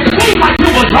while it seemed like it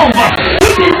was over.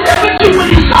 He delivered you when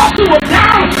He thought you were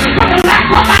down. But the last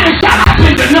somebody shout, I've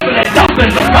been delivered at Dothan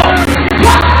before.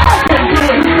 God can do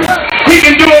it. He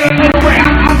can do it another way.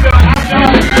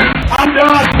 I'm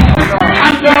done.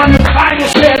 The Bible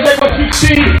says that what you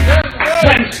see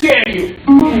doesn't scare you.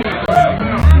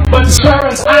 But the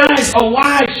servant's eyes are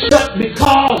wide shut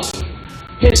because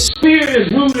his spirit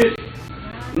is rooted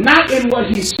not in what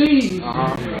he sees,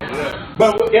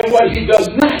 but in what he does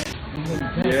not.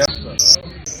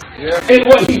 In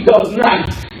what he does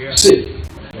not see.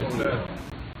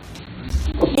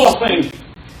 The fourth thing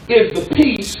is the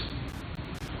peace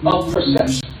of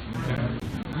perception.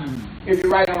 If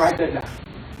you're writing, write that down.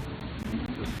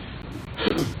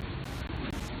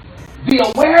 The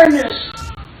awareness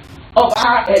of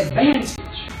our advantage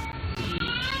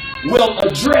will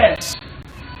address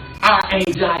our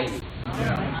anxiety.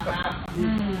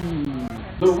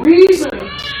 The reason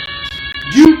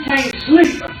you can't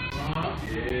sleep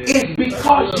is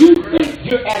because you think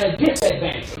you're at a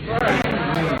disadvantage.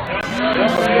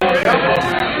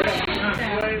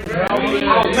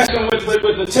 I was messing with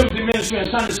the Timothy ministry in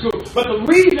Sunday school, but the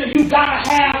reason you gotta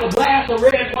have a glass of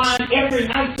red wine every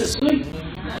night to sleep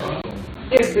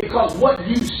is because what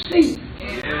you see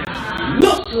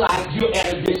looks like you're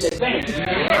at a disadvantage.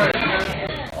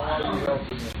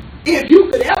 If you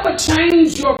could ever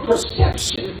change your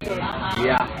perception,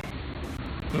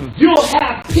 you'll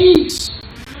have peace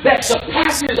that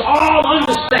surpasses all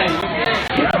understanding.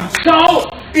 So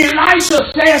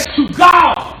Elisha says to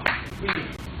God,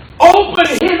 open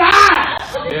his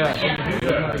eyes.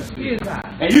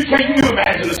 And you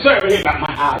imagine the servant here, got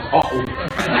my eyes all open.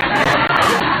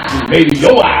 Maybe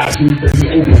your eyes need to be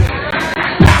open.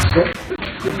 Pastor,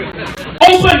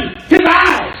 open his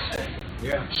eyes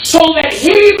so that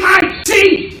he might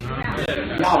see.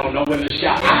 Y'all don't know when to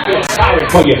shout. I feel sorry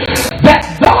for you. That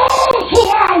those who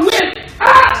are with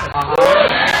us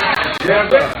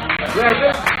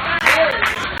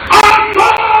are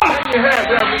more.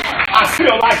 I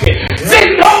feel like it.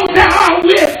 Then those that are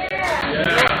with.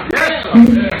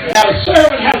 Now the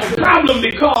servant has a problem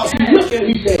because he looked and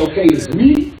he said, okay, it's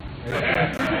me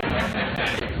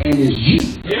and it's you.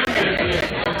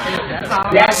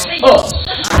 That's us.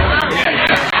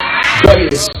 But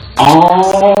it's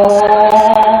all of them.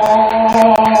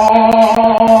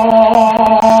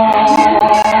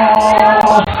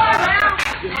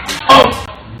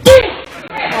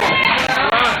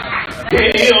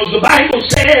 The Bible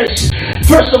says,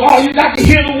 first of all, you got to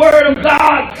hear the word of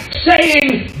God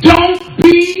saying, don't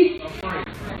be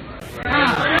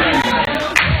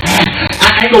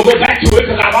I ain't going to go back to it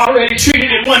because I've already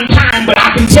treated it one time, but I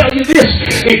can tell you this.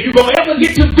 If you're going to ever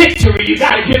get to victory, you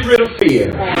got to get rid of fear.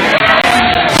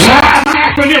 My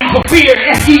acronym for fear,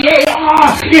 FEAR,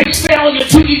 is failure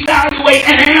to evaluate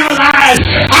and analyze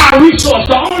our resource.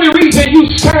 The only reason you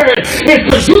scared is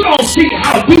because you don't see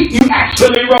how deep you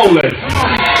actually rolling.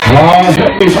 Oh,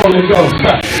 help me, Holy Ghost.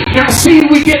 Now see,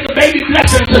 we get the baby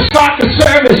blessing to start the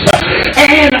service.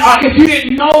 And if you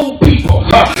didn't know people,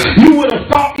 you would have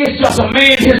thought it's just a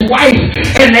man, his wife,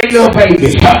 and their little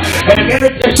baby. And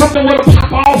if something would have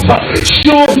popped off,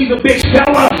 sure, he's a big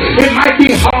fella. It might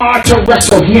be hard to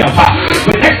wrestle him.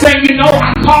 But next thing you know,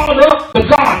 I called up the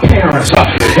godparents.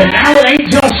 And now it ain't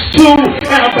just two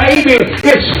and a baby,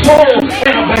 it's full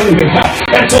and a baby.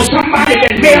 And so somebody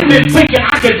that may have been thinking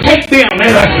I could take them,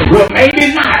 and well,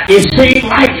 maybe not. It seemed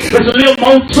like there's a little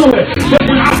more to it. But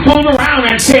when I pulled around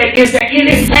and said, is there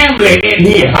any family in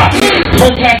here?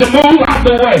 Folks had to move out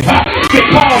the way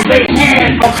because they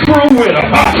had a crew with them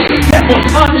that was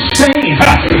unseen.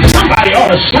 Somebody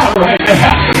ought to shout right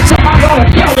there. Somebody ought to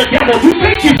tell the devil, you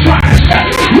think you're trying?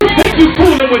 You think you're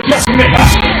fooling with just me?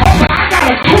 Oh, but I got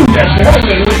a crew that's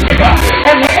rolling with me.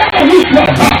 And wherever we go,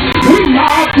 we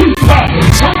mob people.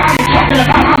 Somebody talking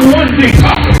about I'm one big.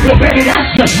 Well, baby, that's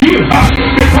just you.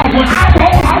 Because when I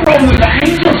roll with the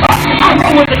angels. I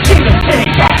roll with the King of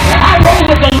Kings. I roll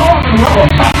with the Lord of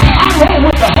Lords. I roll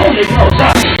with the Holy Ghost.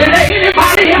 Is there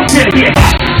anybody else in here?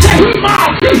 Say, we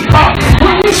mob people.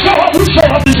 When we show up to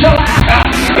July.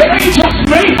 It ain't just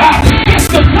me. It's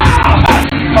the God.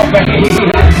 Okay. He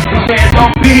said,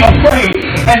 don't be afraid.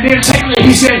 And then secondly,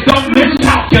 he said, don't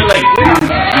miscalculate.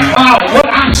 What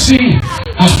I see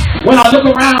when I look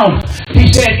around,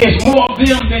 he said, it's more of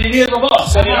them than it is of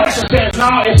us. And the answer says, no,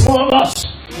 it's more of us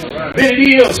than it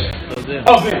is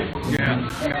of them.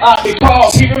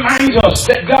 Because he reminds us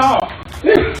that God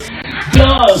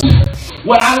does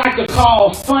what I like to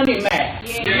call funny math.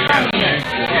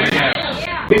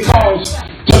 Because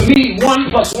to me,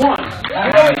 1 + 1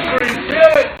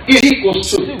 it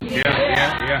equals 2.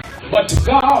 But to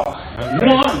God,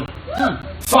 1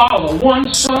 Father,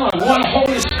 1 Son, 1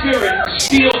 Holy Spirit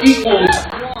still equals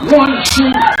 1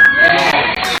 true.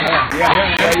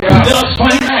 Does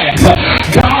funny math.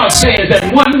 God says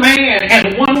that 1 man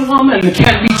and 1 woman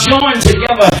can be joined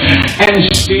together and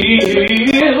still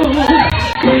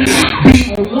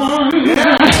be 1.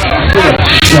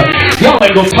 Y'all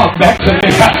ain't gonna talk back to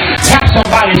me. Tap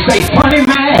somebody and say funny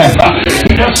math.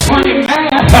 He does funny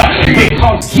math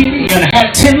because Gideon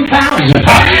had 10,000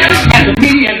 and the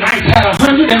Midianites had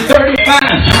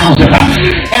 135,000.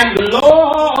 And the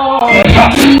Lord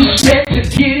said to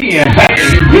Gideon,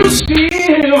 you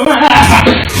still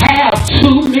have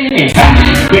too many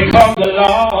because the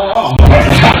Lord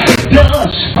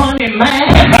does funny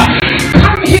math.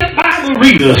 Come here, Bible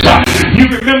readers. You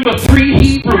remember 3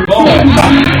 Hebrew boys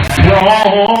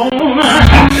thrown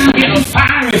in a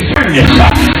fiery furnace.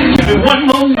 Give me one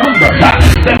more number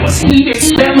that was heated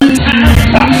 7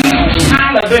 times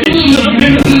hotter than it should have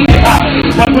been heated.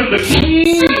 But when the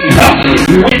king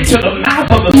went to the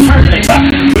mouth of the furnace,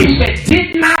 he said,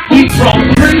 did not he throw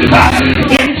 3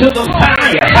 into the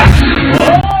fire?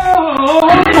 Oh,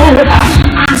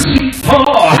 I see 4.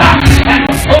 And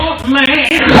the 4th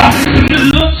man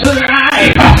looks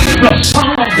like the Son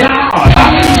of God.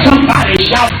 Somebody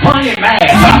shout funny man.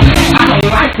 I don't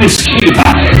like this key.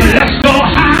 Let's go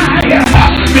higher.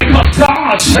 Because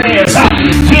God says,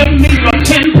 give me the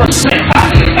 10%.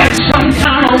 And some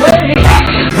kind of way,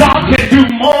 God can do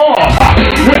more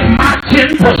with my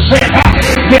 10%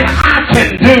 than I can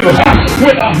do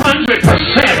with 100%.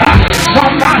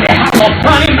 Somebody have a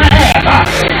funny man.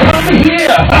 Come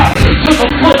here to the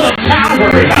foot of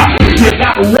Calvary. You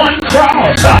got 1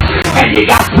 cross and you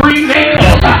got 3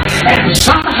 nails. And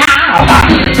somehow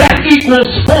that equals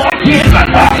 4 given.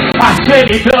 I said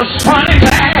he does funny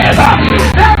math.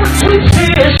 There were 2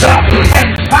 fish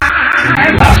and 5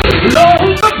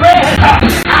 loaves of bread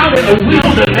out in the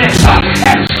wilderness.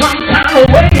 And some kind of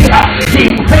way he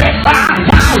fed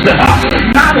 5,000,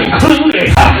 not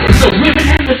including the women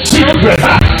and the children.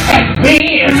 And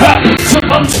then took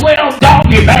them 12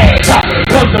 doggy bags.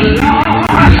 Because the Lord,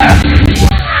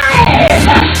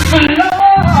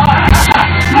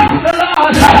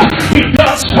 he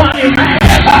does funny math.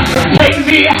 Take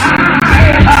me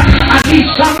high. I need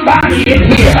somebody in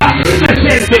here that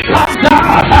says because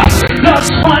God does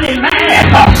funny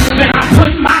math, then I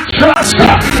put my trust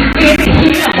in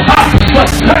him. But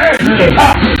thirdly,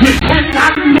 you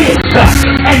cannot miss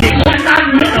and you cannot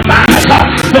minimize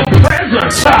the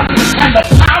presence and the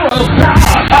power of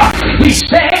God. He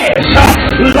says,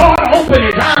 Lord, open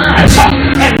his eyes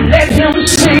and let him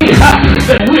see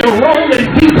that we're rolling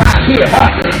feeling deep out here.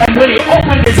 And when he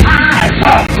opened his eyes,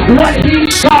 what he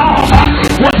saw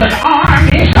was an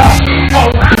army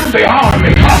around the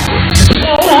army,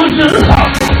 soldiers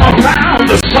around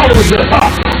the soldiers,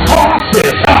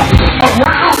 horses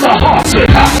around the horses.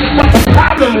 But the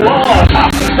problem was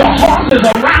the horses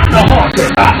around the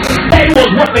horses, they was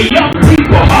what the young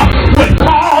people would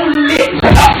call lit.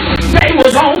 They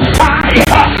was on fire.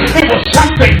 It was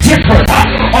something different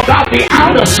about the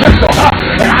outer circle.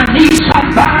 And I need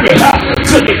somebody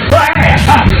to declare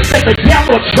that the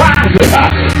devil tries it,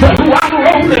 but who I'm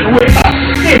rolling with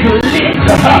is lit.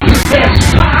 There's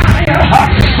fire.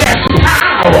 There's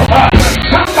power.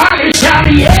 Somebody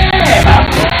shout yeah.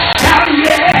 Shout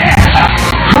yeah.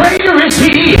 Greater is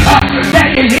he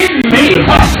that is in me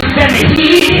than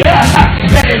he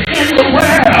that is in the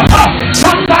world.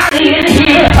 Somebody in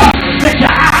here that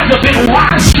your eyes have been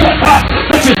wide shut,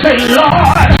 but you say,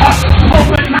 Lord,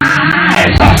 open my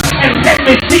eyes and let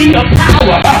me see your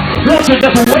power. Won't you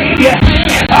just wave your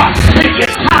hand if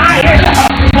you're tired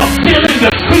of feeling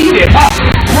defeated?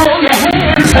 Throw your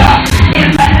hands in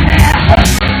the air.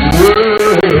 Wave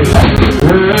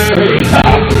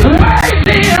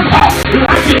them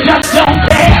like you just don't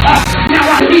care. Now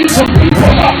I need some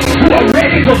people who are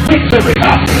ready for victory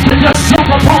to just jump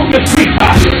up on your feet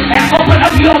and open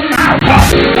up your mouth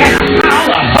and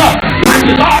holler like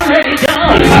it's already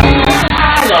done.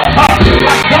 Holler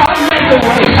like God made the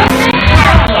way.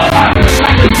 Holler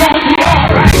like it's gonna be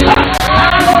alright.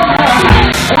 Holler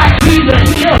like he's a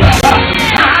healer.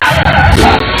 Holler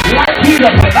like he's a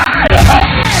provider.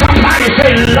 Somebody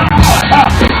say, Lord,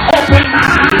 open my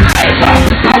eyes.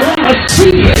 I want to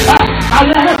see it. I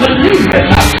want to believe it.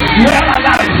 Well, I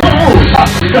got to close.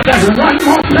 But there's one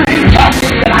more thing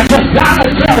that I just got to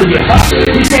tell you.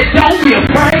 He said, don't be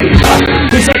afraid.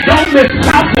 He said, don't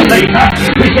miscalculate.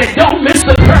 He said, don't miss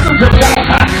the purpose of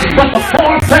God. But the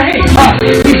fourth thing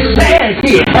he said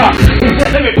here, he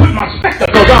said, let me put my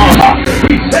spectacles on.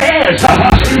 He says,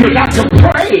 you got to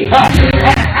pray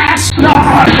and ask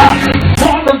God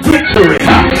for the victory.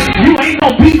 You ain't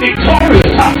gonna be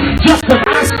victorious just because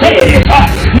I said it.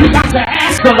 You got to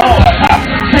ask the Lord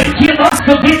to give us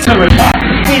the victory.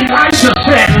 Elisha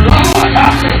said, Lord,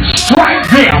 strike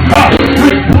them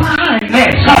with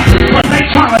blindness, but they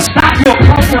trying to stop your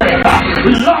program.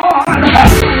 Lord,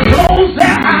 close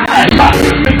their eyes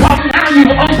because now you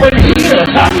open ears.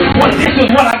 Well, this is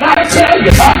what I gotta tell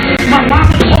you. My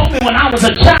mama told me when I was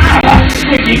a child,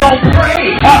 if you don't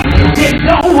pray, then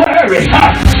don't worry.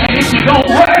 And if you don't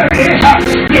worry,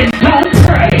 then don't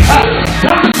pray.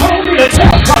 God told me to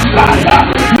tell somebody,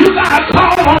 you gotta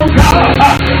call on God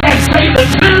and say the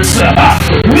cancer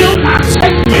will not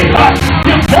take me.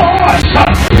 Divorce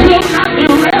will not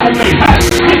derail me.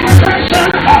 Depression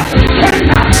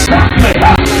cannot stop me.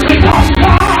 Because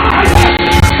God,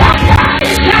 somebody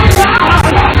tell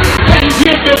God, can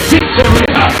give you victory.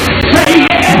 Say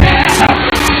yeah.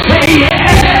 Say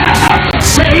yeah.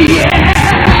 Say yeah.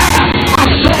 I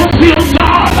sure feel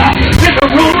God in the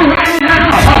room right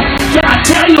now. Can I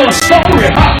tell you a story?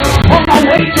 On my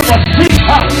way to a sleep,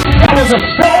 there was a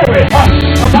story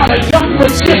about a young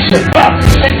magician.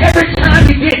 And every time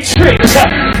he did tricks,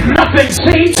 nothing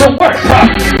seemed to work.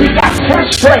 He got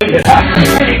frustrated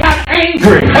and he got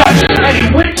angry. And he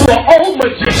went to an old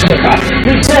magician.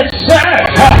 He said, sir,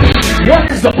 what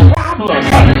is the problem?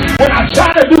 When I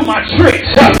try to do my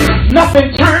tricks,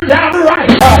 nothing turns out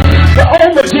right. The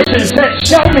old magician said,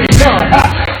 show me, son,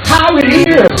 how it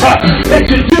is that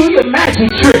you do your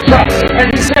magic trick. And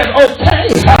he said, okay.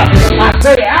 I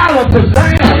say,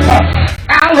 alakazam,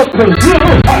 alakazoo.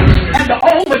 And the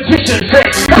old magician said,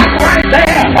 stop right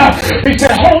there. He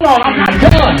said, hold on, I'm not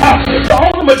done. The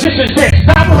old magician said,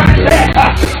 stop right there.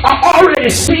 I already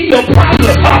see your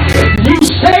problem. You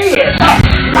say it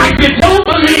like you don't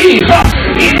believe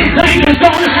anything is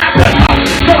going to happen.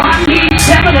 So I need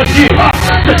 7 of you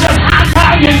to just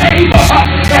high-five your neighbor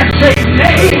and say,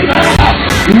 neighbor,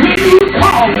 when you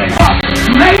call it,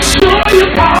 make sure you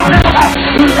call it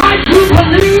like you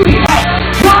believe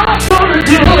God's going to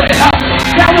do it.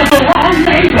 That was the wrong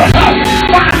neighbor.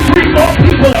 Find 3-4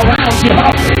 people around you.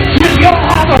 Give your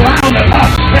arm around them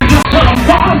and just tell them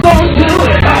God's going to do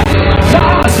it.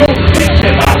 God's going to fix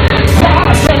it.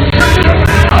 God's going to turn it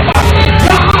around.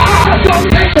 God's going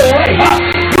to take it away.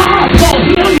 God's going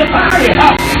to heal your body.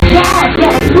 God's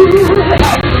going to do it.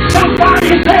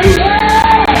 Somebody say yeah.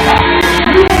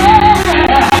 Yeah.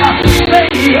 Say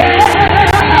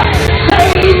yeah.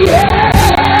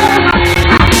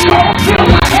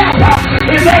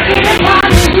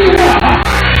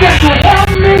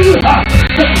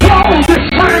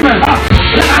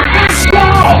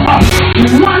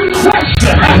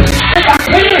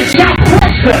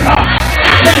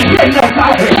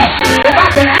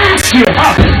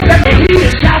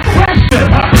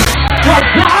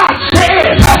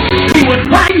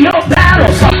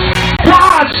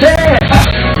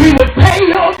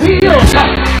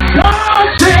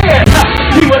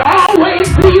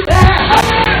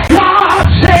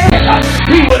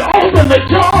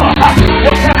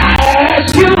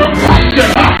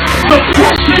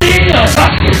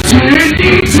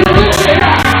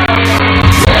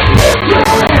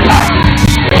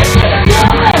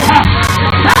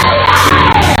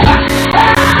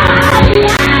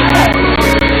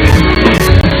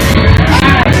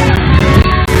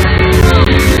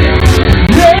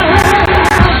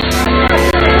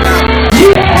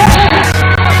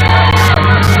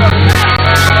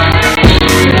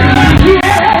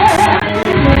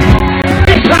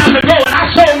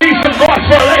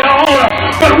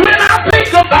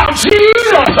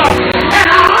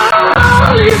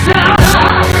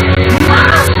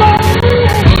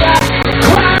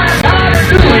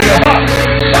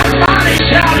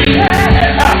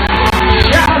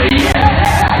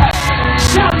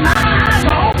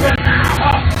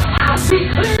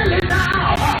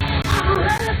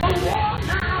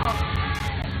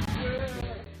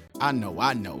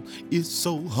 I know. It's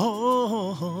so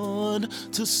hard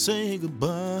to say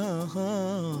goodbye.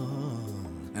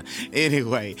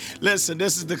 Anyway, listen,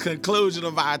 this is the conclusion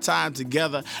of our time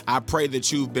together. I pray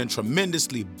that you've been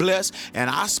tremendously blessed, and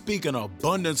I speak an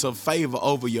abundance of favor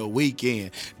over your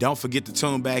weekend. Don't forget to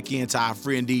tune back in to our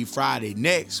Free Indeed Friday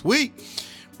next week.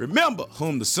 Remember,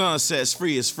 whom the Son sets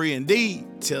free is free indeed.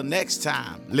 Till next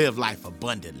time, live life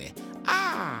abundantly.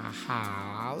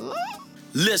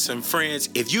 Listen, friends,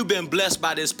 if you've been blessed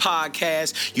by this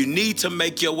podcast, you need to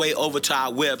make your way over to our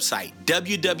website,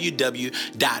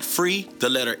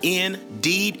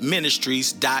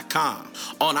 www.freedeministries.com.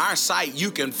 On our site,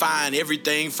 you can find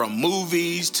everything from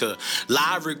movies to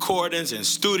live recordings and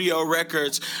studio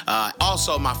records.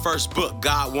 Also, my first book,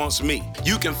 God Wants Me.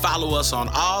 You can follow us on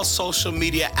all social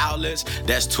media outlets.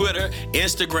 That's Twitter,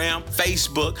 Instagram,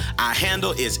 Facebook. Our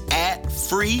handle is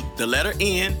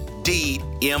 @FreeDeedMin.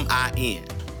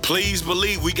 Please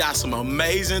believe we got some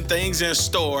amazing things in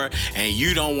store, and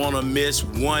you don't want to miss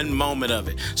one moment of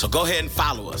it. So go ahead and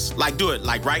follow us. Do it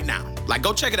right now.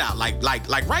 Go check it out.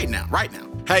 Right now.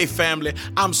 Hey family,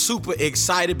 I'm super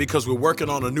excited because we're working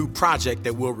on a new project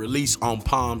that we'll release on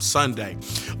Palm Sunday.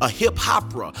 A hip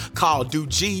opera called Do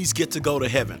G's Get to Go to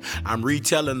Heaven? I'm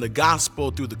retelling the gospel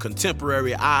through the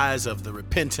contemporary eyes of the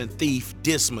repentant thief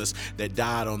Dismas that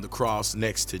died on the cross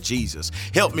next to Jesus.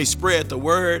 Help me spread the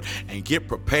word and get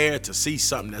prepared to see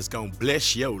something that's gonna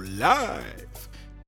bless your life.